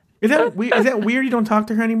 Yeah. Is that weird you don't talk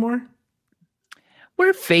to her anymore?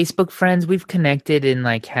 We're Facebook friends. We've connected and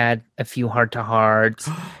like had a few heart-to-hearts.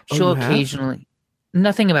 She'll occasionally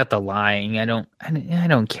nothing about the lying. I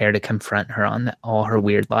don't care to confront her on all her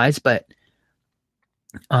weird lies, but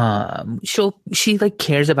she like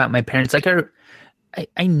cares about my parents. Like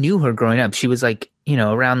I knew her growing up. She was like, you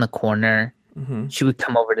know, around the corner. She would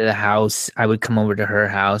come over to the house. I would come over to her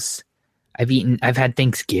house. I've had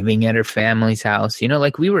Thanksgiving at her family's house. You know,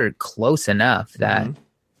 like we were close enough that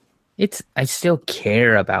I still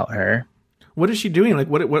care about her. What is she doing? Like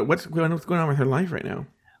what's going on with her life right now?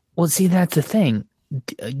 Well, see, that's the thing.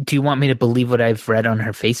 Do you want me to believe what I've read on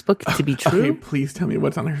her Facebook to be true? Okay, please tell me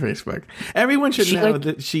what's on her Facebook. Everyone should know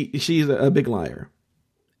that she's a big liar.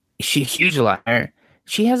 She's a huge liar.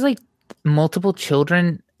 She has like multiple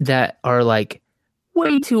children that are like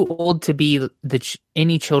way too old to be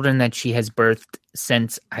any children that she has birthed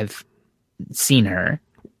since I've seen her.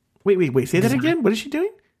 Wait. Say that again. What is she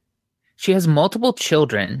doing? She has multiple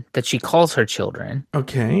children that she calls her children.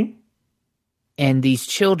 Okay. And these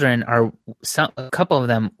children are a couple of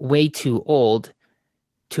them way too old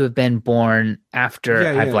to have been born after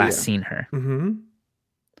I've last seen her.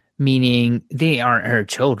 Meaning they aren't her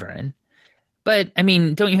children. But I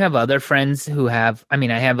mean, don't you have other friends who have, I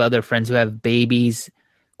have other friends who have babies,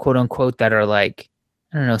 quote unquote, that are like,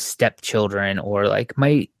 I don't know, stepchildren, or like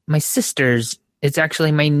my sister's, it's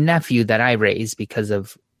actually my nephew that I raised because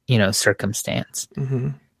of, you know, circumstance.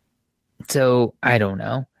 So I don't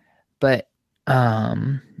know. But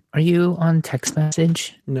are you on text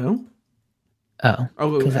message? No. Oh,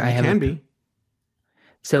 because I can be.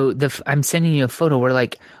 So I'm sending you a photo where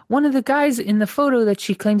like one of the guys in the photo that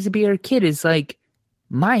she claims to be her kid is like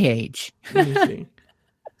my age. Let me see.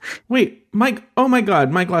 Wait, Mike. Oh my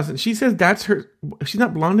God, Mike Lawson. She says that's her. She's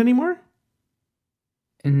not blonde anymore.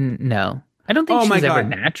 No, I don't think she's ever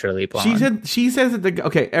naturally blonde. She says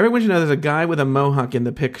that everyone should know there's a guy with a mohawk in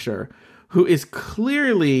the picture who is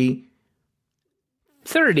clearly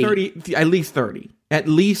 30, at least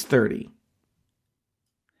 30.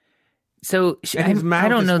 So I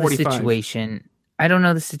don't know 45. The situation. I don't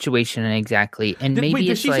know the situation exactly, and maybe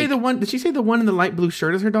did she say the one? Did she say the one in the light blue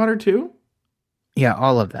shirt is her daughter too? Yeah,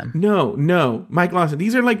 all of them. No, Mike Lawson.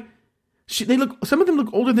 These are like, some of them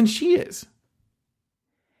look older than she is.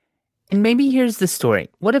 And maybe here's the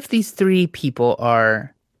story. What if these three people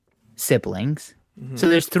are siblings? So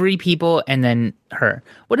there's three people and then her.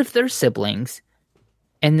 What if they're siblings,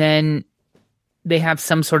 and then they have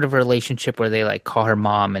some sort of relationship where they like call her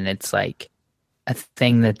mom, and it's like a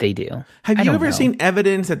thing that they do. Have you ever seen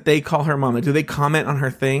evidence that they call her mom? Do they comment on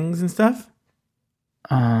her things and stuff?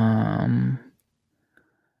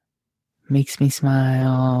 Makes me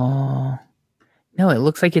smile. No, it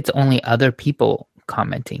looks like it's only other people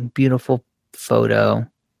commenting. Beautiful photo.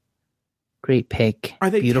 Great pic.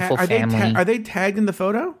 Beautiful family. Are they tagged in the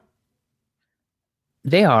photo?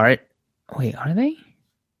 They are. Wait, are they?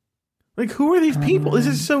 Like, who are these people? This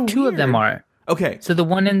is so weird. Two of them are. Okay. So the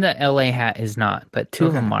one in the LA hat is not, but two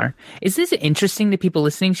of them are. Is this interesting to people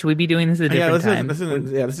listening? Should we be doing this at a different time?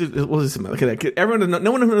 We'll just look at that. Everyone,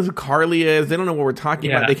 no one knows who Carly is. They don't know what we're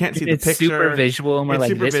talking about. They can't see the picture. It's super visual, and we're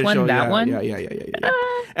like, this one, that one? Yeah.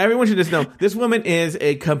 Everyone should just know, this woman is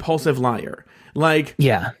a compulsive liar. Like,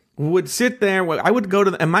 would sit there, I would go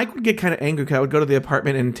to, and Mike would get kind of angry because I would go to the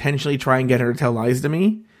apartment and intentionally try and get her to tell lies to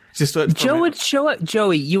me. Just so Joe would show up.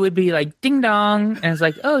 Joey, you would be like, ding dong. And I was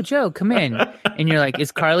like, oh, Joe, come in. And you're like,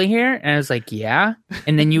 is Carly here? And I was like, yeah.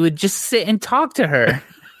 And then you would just sit and talk to her.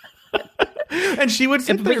 And she would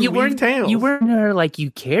sit there and weave tales. You weren't her like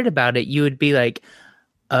you cared about it. You would be like,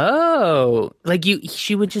 oh. Like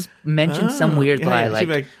she would just mention some weird lie.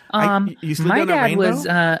 Like, my dad was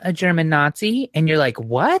a German Nazi. And you're like,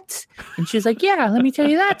 what? And she was like, yeah, let me tell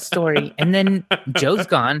you that story. And then Joe's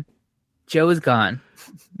gone. Joe is gone.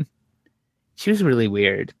 She was really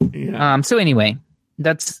weird. Yeah. So anyway,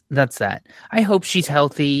 that's that. I hope she's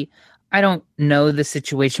healthy. I don't know the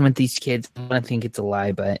situation with these kids. I don't think it's a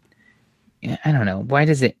lie, but I don't know. Why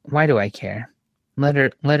do I care? Let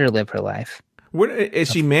her live her life. What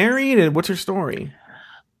is she married, and what's her story?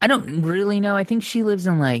 I don't really know. I think she lives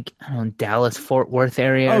in like, I don't know, Dallas, Fort Worth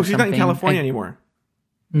area. Oh, she's not in California anymore.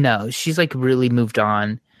 No, she's like really moved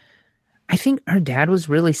on. I think her dad was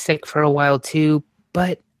really sick for a while too,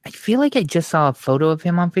 but I feel like I just saw a photo of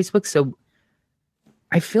him on Facebook, so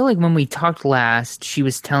I feel like when we talked last, she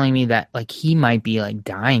was telling me that like he might be like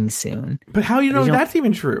dying soon. But how do you know that's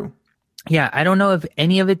even true? Yeah, I don't know if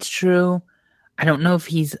any of it's true. I don't know if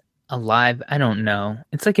he's alive. I don't know.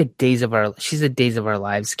 It's like she's a Days of Our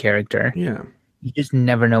Lives character. Yeah. You just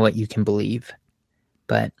never know what you can believe.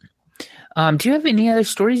 But do you have any other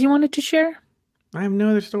stories you wanted to share? I have no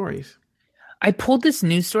other stories. I pulled this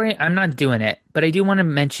news story. I'm not doing it, but I do want to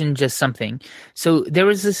mention just something. So there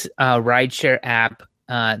was this rideshare app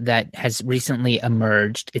that has recently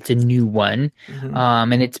emerged. It's a new one.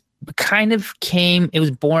 And it's kind of it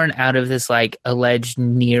was born out of this like alleged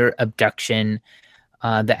near abduction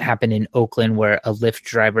that happened in Oakland, where a Lyft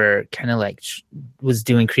driver kind of like was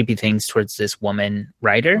doing creepy things towards this woman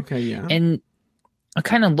rider. Okay, yeah. And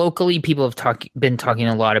kind of locally, people have been talking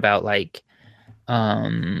a lot about like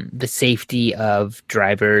the safety of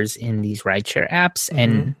drivers in these rideshare apps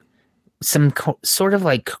and some sort of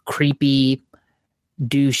like creepy,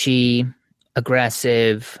 douchey,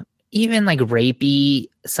 aggressive, even like rapey,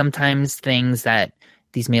 sometimes things that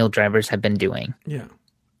these male drivers have been doing. Yeah.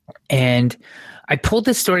 And I pulled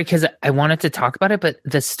this story because I wanted to talk about it, but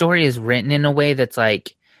the story is written in a way that's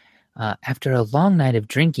like, after a long night of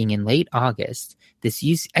drinking in late August, it's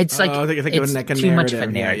like it's too much of a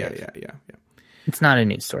narrative. Yeah. It's not a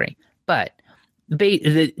news story, but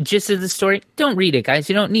the gist of the story, don't read it, guys.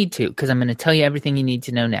 You don't need to, because I'm going to tell you everything you need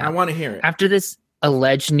to know now. I want to hear it. After this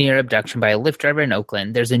alleged near abduction by a Lyft driver in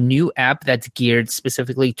Oakland, there's a new app that's geared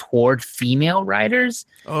specifically toward female riders.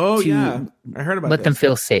 Oh, yeah. I heard about let them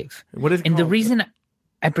feel safe. What is it and called? The reason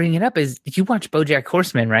I bring it up is you watch BoJack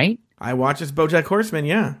Horseman, right? I watch this BoJack Horseman,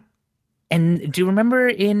 yeah. And do you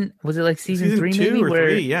remember was it like season 3 2 maybe? or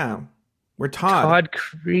 3, yeah. Where Todd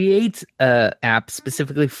creates a app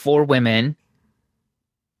specifically for women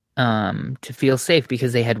to feel safe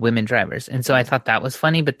because they had women drivers. And so I thought that was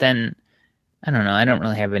funny, but then I don't know. I don't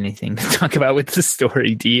really have anything to talk about with the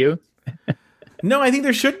story. Do you? No, I think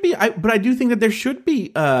there should be. But I do think that there should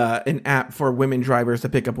be an app for women drivers to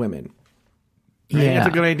pick up women. I think that's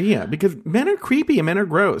a good idea because men are creepy and men are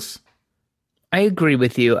gross. I agree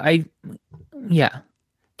with you. Do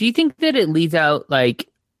you think that it leads out like,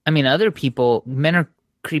 I mean, other people, men are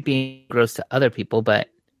creepy and gross to other people, but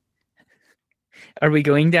are we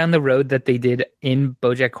going down the road that they did in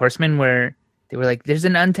BoJack Horseman where they were like, there's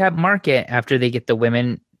an untapped market after they get the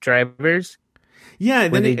women drivers? Yeah.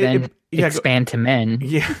 Then expand to men.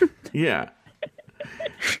 Yeah. Yeah.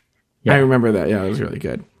 I remember that. Yeah, it was really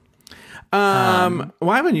good. Well,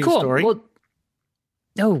 I have a news story. Well,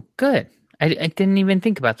 oh, good. I didn't even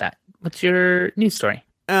think about that. What's your news story?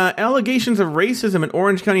 Allegations of racism in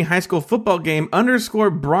Orange County high school football game underscore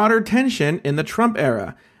broader tension in the Trump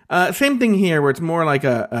era. Same thing here, where it's more like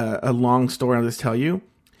a long story I'll just tell you.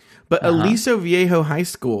 But Aliso Viejo High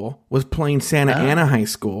School was playing Santa Ana High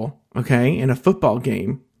School, okay, in a football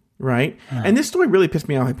game, right? And this story really pissed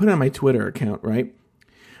me off. I put it on my Twitter account, right?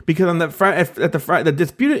 Because on the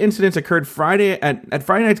disputed incidents occurred Friday at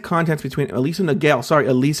Friday night's contest between Aliso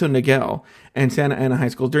Niguel and Santa Ana High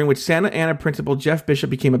School, during which Santa Ana principal Jeff Bishop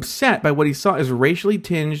became upset by what he saw as racially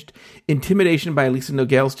tinged intimidation by Aliso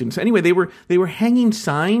Niguel students. So anyway, they were hanging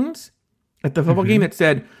signs at the football game that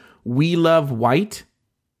said, "We love white,"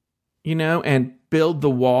 and "Build the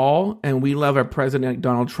wall," and "We love our president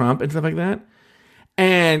Donald Trump," and stuff like that.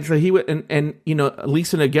 And so he would, and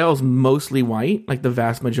Aliso Niguel's mostly white, like the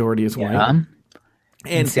vast majority is white.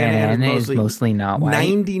 And Santa Ana is mostly not white.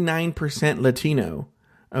 99% Latino.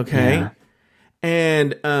 Okay. Yeah.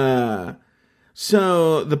 And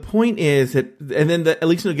so the point is that, and then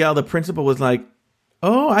Aliso Niguel, the principal, was like,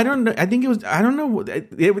 "Oh, I don't know. I think it was, I don't know."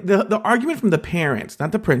 The argument from the parents,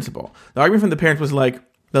 not the principal, the argument from the parents was like,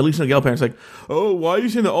 the Aliso Niguel parents like, "Oh, why are you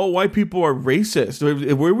saying that all white people are racist?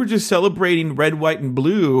 If we were just celebrating red, white, and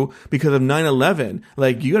blue because of 9/11,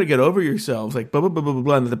 like, you got to get over yourselves." Like, blah, blah, blah, blah,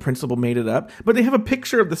 blah. And the principal made it up. But they have a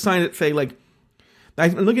picture of the sign that say, like,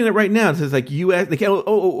 I'm looking at it right now. It says, like, U.S. Like,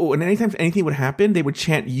 and anytime anything would happen, they would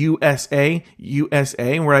chant USA,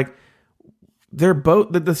 USA. And we're like, they're both,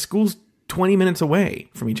 the school's 20 minutes away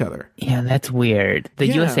from each other. Yeah, that's weird. The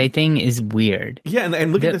USA thing is weird. Yeah,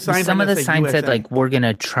 and look at the signs. Some of the signs said, like, "We're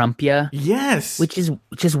gonna Trump ya." Yes. Which is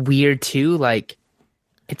just weird too. Like,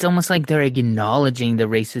 it's almost like they're acknowledging the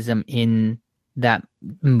racism in that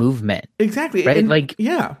movement. Exactly. Right? And, like,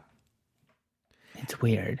 yeah. It's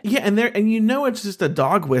weird. Yeah, and it's just a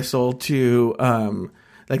dog whistle to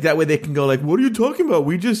like, that way they can go like, "What are you talking about?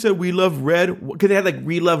 We just said we love red." Because they had like,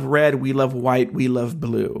 "We love red, we love white, we love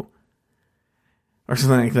blue," or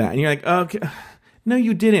something like that. And you're like, "Okay, no,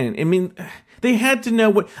 you didn't." I mean, they had to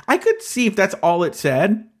know what. I could see if that's all it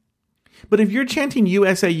said. But if you're chanting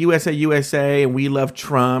USA, USA, USA, and we love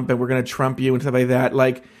Trump, and we're going to Trump you and stuff like that,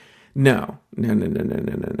 like, no.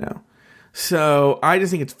 So I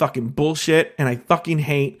just think it's fucking bullshit, and I fucking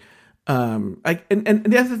hate. And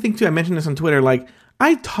the other thing too, I mentioned this on Twitter. Like,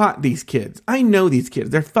 I taught these kids. I know these kids.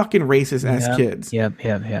 They're fucking racist ass kids. Yep.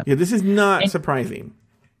 Yeah, this is not surprising.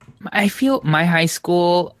 I feel my high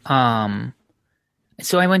school.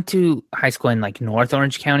 So I went to high school in like North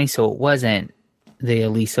Orange County, so it wasn't the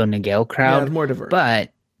Aliso Niguel crowd. Yeah, it's more diverse,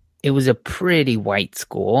 but it was a pretty white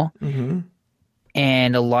school,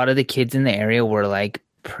 and a lot of the kids in the area were like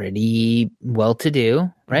pretty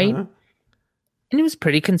well-to-do, right? And it was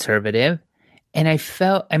pretty conservative. And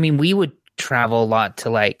I mean, we would travel a lot to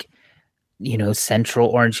like, you know, Central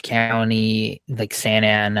Orange County, like Santa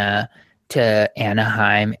Ana to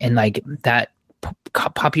Anaheim, and like that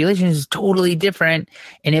population is totally different.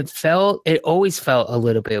 And it always felt a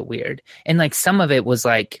little bit weird. And like some of it was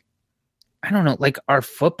like, I don't know, like our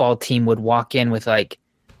football team would walk in with like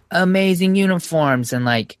amazing uniforms and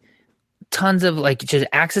like tons of like just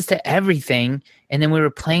access to everything. And then we were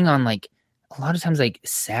playing on like a lot of times like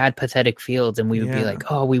sad, pathetic fields, and we would be like,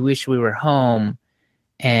 oh, we wish we were home.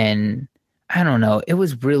 And I don't know, it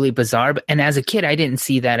was really bizarre. And as a kid, I didn't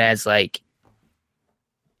see that as like,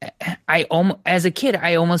 as a kid,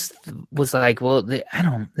 I almost was like, well,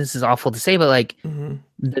 this is awful to say, but like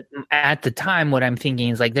at the time, what I'm thinking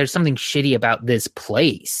is like, there's something shitty about this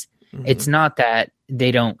place. It's not that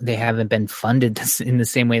they haven't been funded in the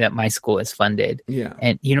same way that my school is funded. Yeah.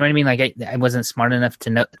 And you know what I mean? Like I wasn't smart enough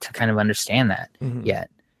to kind of understand that yet.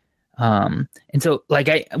 And so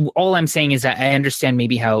like all I'm saying is that I understand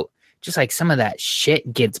maybe how just like some of that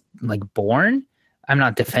shit gets like born. I'm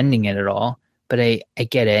not defending it at all, but I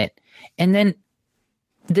get it. And then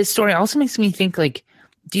this story also makes me think like,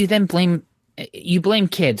 do you then blame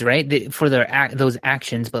kids, right? For those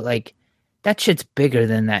actions, but like that shit's bigger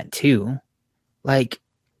than that too. Like,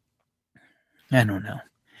 I don't know.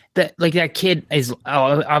 That kid is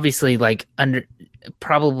obviously like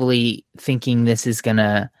probably thinking this is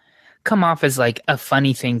gonna come off as like a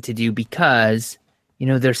funny thing to do because, you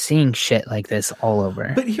know, they're seeing shit like this all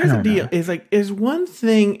over. But here's the deal: is one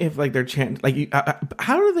thing if like they're chanting, like,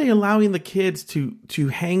 how are they allowing the kids to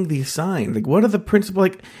hang these signs? Like, what are the principles?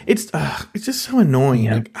 Like, it's just so annoying.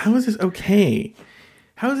 Yeah. Like, how is this okay?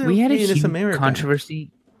 How is it okay in this America?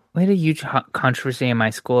 We had a huge controversy in my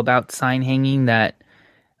school about sign hanging that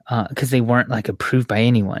because they weren't like approved by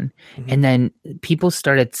anyone, and then people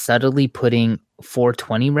started subtly putting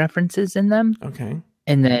 420 references in them. Okay.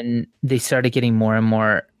 And then they started getting more and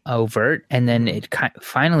more overt. And then it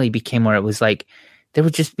finally became where it was like, there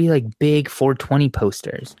would just be like big 420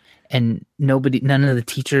 posters, and none of the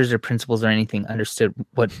teachers or principals or anything understood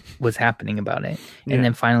what was happening about it. Yeah. And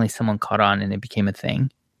then finally someone caught on and it became a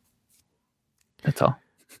thing. That's all.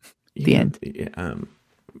 The end.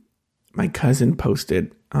 My cousin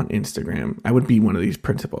posted on Instagram. I would be one of these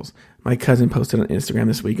principals. My cousin posted on Instagram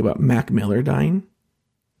this week about Mac Miller dying,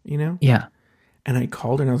 you know? Yeah. And I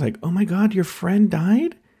called her and I was like, oh my God, your friend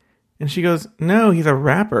died? And she goes, no, he's a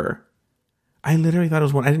rapper. I literally thought it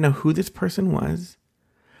was one. I didn't know who this person was.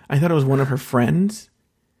 I thought it was one of her friends.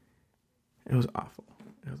 It was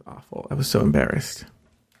awful. I was so embarrassed.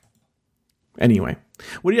 Anyway,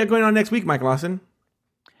 what do you got going on next week, Mike Lawson?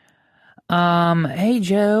 Hey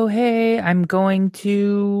Joe, hey, I'm going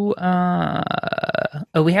to,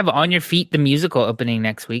 we have On Your Feet, the musical opening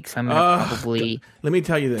next week. So I'm going to probably, let me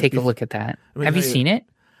tell you this. Take a look at that. Have you seen it?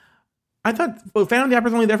 I thought, Phantom of the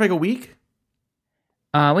Opera's only there for like a week.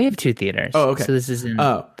 We have 2 theaters. Oh, okay. So this isn't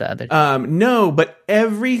the other. No, but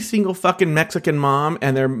every single fucking Mexican mom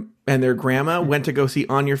and their grandma went to go see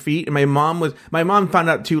On Your Feet, and my mom found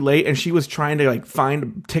out too late, and she was trying to like find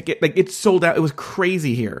a ticket. Like, it's sold out. It was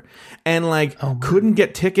crazy here, and like couldn't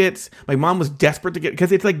get tickets. My mom was desperate to get,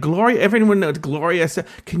 because it's like Gloria. Everyone knows Gloria.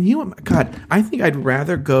 Can you? God, I think I'd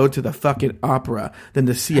rather go to the fucking opera than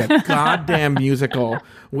to see a goddamn musical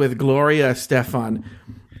with Gloria Estefan.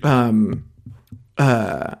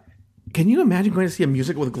 Can you imagine going to see a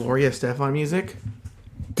musical with Gloria Estefan music?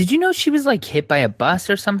 Did you know she was like hit by a bus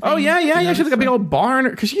or something? Oh yeah. She had like a big old barn,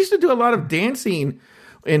 because she used to do a lot of dancing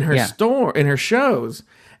in her in her shows,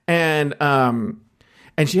 and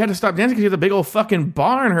she had to stop dancing because she had a big old fucking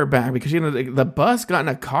bar in her back because the bus got in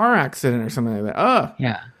a car accident or something like that. Oh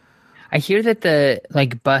yeah. I hear that the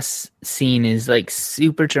like bus scene is like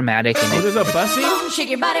super dramatic. And there's a bus scene? Shake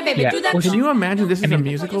your body, baby. Yeah. Do that. Well, can you imagine this is a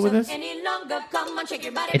musical with this?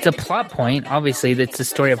 It's a plot point, obviously. That's the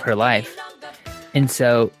story of her life. And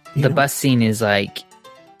so the bus scene is like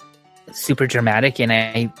super dramatic, and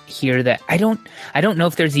I hear that I don't know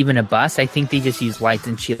if there's even a bus. I think they just use lights,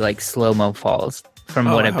 and she like slow-mo falls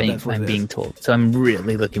from what I'm being told. So I'm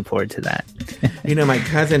really looking forward to that. You know, my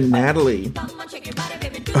cousin Natalie.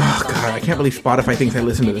 Oh God, I can't believe Spotify thinks I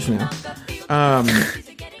listen to this now.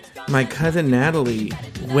 My cousin Natalie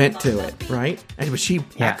went to it, right? But she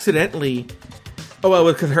accidentally. Oh well, it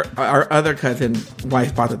was because our other cousin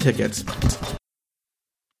wife bought the tickets.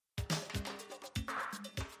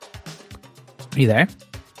 Are you there?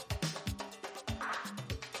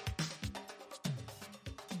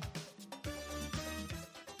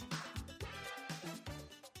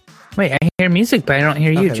 Wait, I hear music, but I don't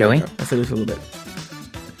hear you, Joey. I said this a little bit.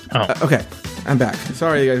 Oh. Okay, I'm back.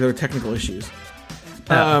 Sorry, guys, there were technical issues.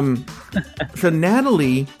 So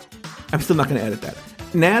Natalie, I'm still not going to edit that.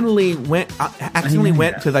 Natalie accidentally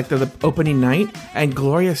went to like the opening night, and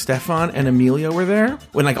Gloria Estefan and Emilio were there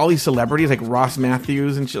when like all these celebrities like Ross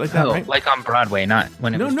Matthews and shit like that. Right? Like on Broadway, not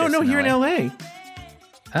when it was just here in LA.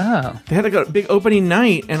 Oh, they had like a big opening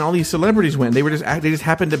night, and all these celebrities went. They just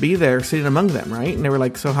happened to be there, sitting among them, right? And they were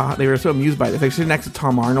like so hot. They were so amused by this. They were sitting next to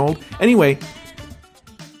Tom Arnold. Anyway,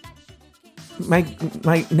 my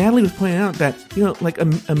Natalie was pointing out that like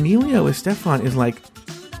Emilio Estefan is like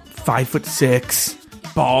 5'6".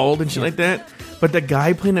 Bald and shit like that, but the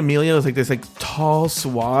guy playing Emilio is like this like tall,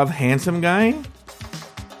 suave, handsome guy.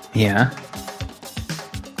 Yeah.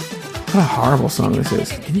 What a horrible song this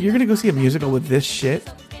is. You're gonna go see a musical with this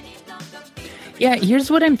shit? Yeah,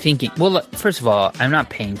 here's what I'm thinking. Well, first of all, I'm not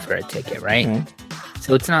paying for a ticket, right? Okay.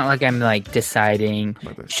 So it's not like I'm like deciding,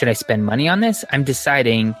 should I spend money on this? I'm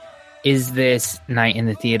deciding, is this night in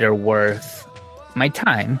the theater worth my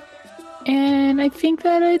time? And I think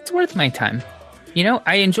that it's worth my time.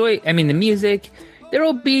 I enjoy, the music. There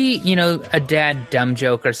will be, a dad dumb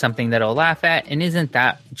joke or something that I'll laugh at. And isn't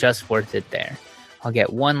that just worth it there? I'll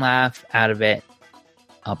get one laugh out of it.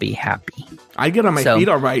 I'll be happy. I get on my feet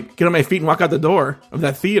all right. Get on my feet and walk out the door of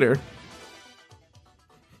that theater.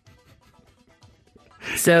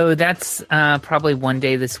 So that's probably one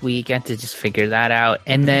day this week. I have to just figure that out.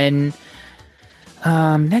 And then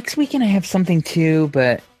next weekend I have something too,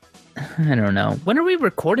 but I don't know. When are we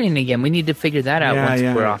recording again? We need to figure that out once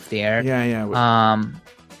we're off the air. Yeah.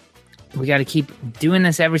 We got to keep doing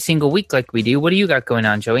this every single week like we do. What do you got going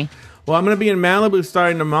on, Joey? Well, I'm going to be in Malibu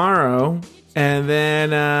starting tomorrow. And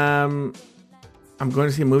then I'm going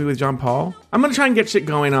to see a movie with John Paul. I'm going to try and get shit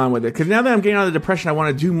going on with it. Because now that I'm getting out of the depression, I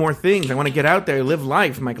want to do more things. I want to get out there, live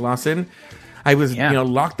life, Mike Lawson. I was,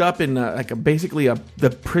 locked up in basically the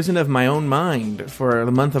prison of my own mind for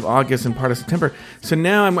the month of August and part of September. So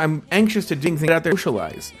now I'm anxious to do things out there,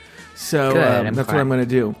 socialize. So that's what I'm going to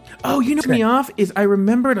do. Oh, you know what me off is I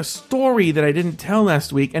remembered a story that I didn't tell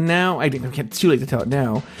last week, and now it's too late to tell it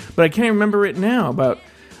now, but I can't remember it now.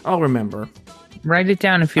 I'll remember. Write it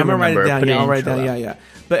down if you remember. I'm going to write it down. I'll write it down. Yeah.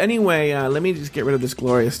 But anyway, let me just get rid of this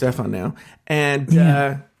Gloria Estefan now. And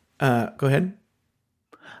go ahead.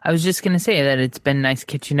 I was just going to say that it's been nice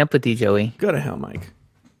catching up with you, Joey. Go to hell, Mike.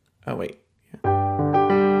 Oh, wait.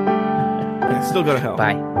 Yeah, still go to hell.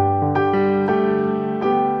 Bye.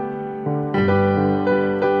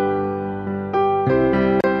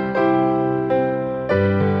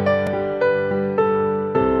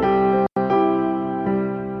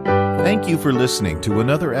 Thank you for listening to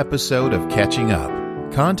another episode of Catching Up.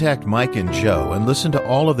 Contact Mike and Joe and listen to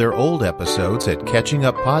all of their old episodes at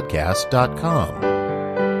catchinguppodcast.com.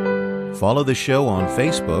 Follow the show on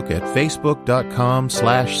Facebook at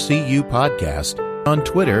facebook.com/CUPodcast, on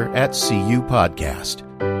Twitter at CUPodcast.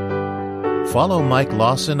 Follow Mike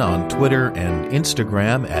Lawson on Twitter and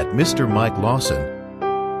Instagram at Mr. Mike Lawson.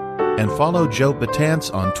 And follow Joe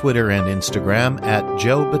Batance on Twitter and Instagram at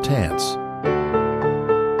Joe Batance.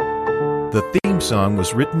 The theme song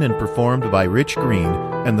was written and performed by Rich Green,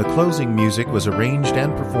 and the closing music was arranged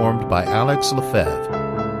and performed by Alex Lefebvre.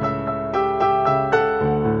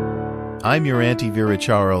 I'm your Auntie Vera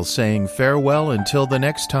Charles saying farewell until the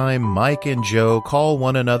next time Mike and Joe call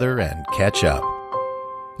one another and catch up.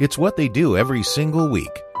 It's what they do every single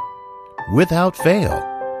week. Without fail.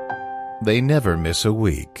 They never miss a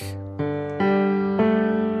week.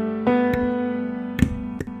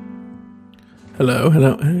 Hello.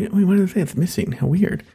 Wait, what did it say? It's missing. How weird.